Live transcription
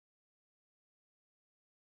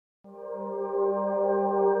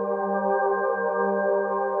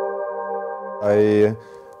I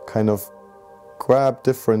kind of grab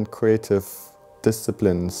different creative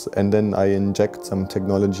disciplines and then I inject some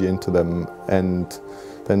technology into them, and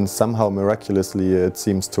then somehow miraculously it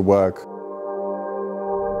seems to work.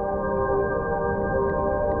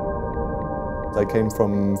 I came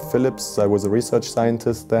from Philips. I was a research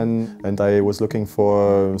scientist then, and I was looking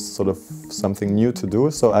for sort of something new to do.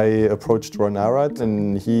 So I approached Ron Arad,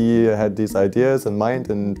 and he had these ideas in mind,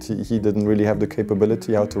 and he didn't really have the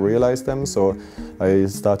capability how to realize them. So I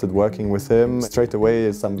started working with him. Straight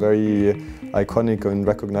away, some very iconic and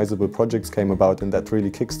recognizable projects came about, and that really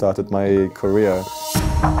kick-started my career.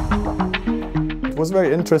 It was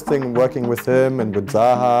very interesting working with him and with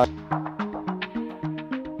Zaha,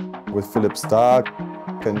 with Philip Stark,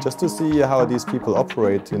 and just to see how these people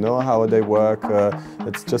operate, you know, how they work.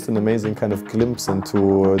 It's just an amazing kind of glimpse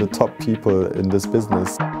into the top people in this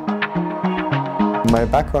business. My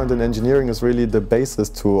background in engineering is really the basis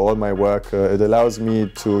to all my work. It allows me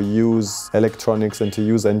to use electronics and to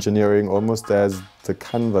use engineering almost as the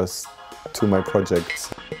canvas to my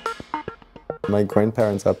projects. My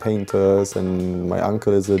grandparents are painters, and my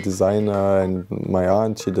uncle is a designer, and my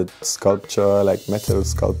aunt, she did sculpture, like metal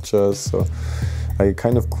sculptures, so I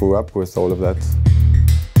kind of grew up with all of that.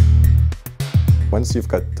 Once you've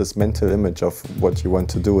got this mental image of what you want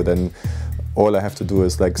to do, then all I have to do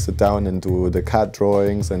is like sit down and do the CAD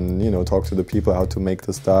drawings and, you know, talk to the people how to make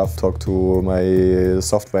the stuff, talk to my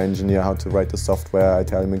software engineer how to write the software. I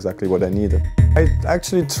tell him exactly what I need. I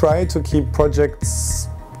actually try to keep projects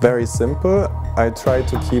very simple. I try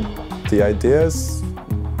to keep the ideas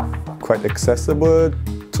quite accessible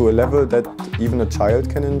to a level that even a child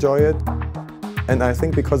can enjoy it. And I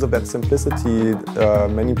think because of that simplicity,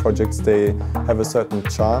 many projects, they have a certain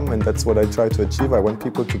charm, and that's what I try to achieve. I want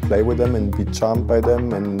people to play with them and be charmed by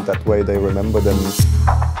them, and that way they remember them.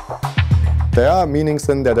 There are meanings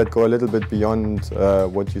in there that go a little bit beyond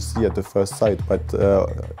what you see at the first sight, but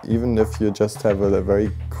even if you just have a very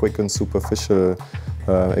quick and superficial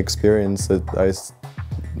experience,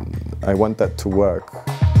 I want that to work.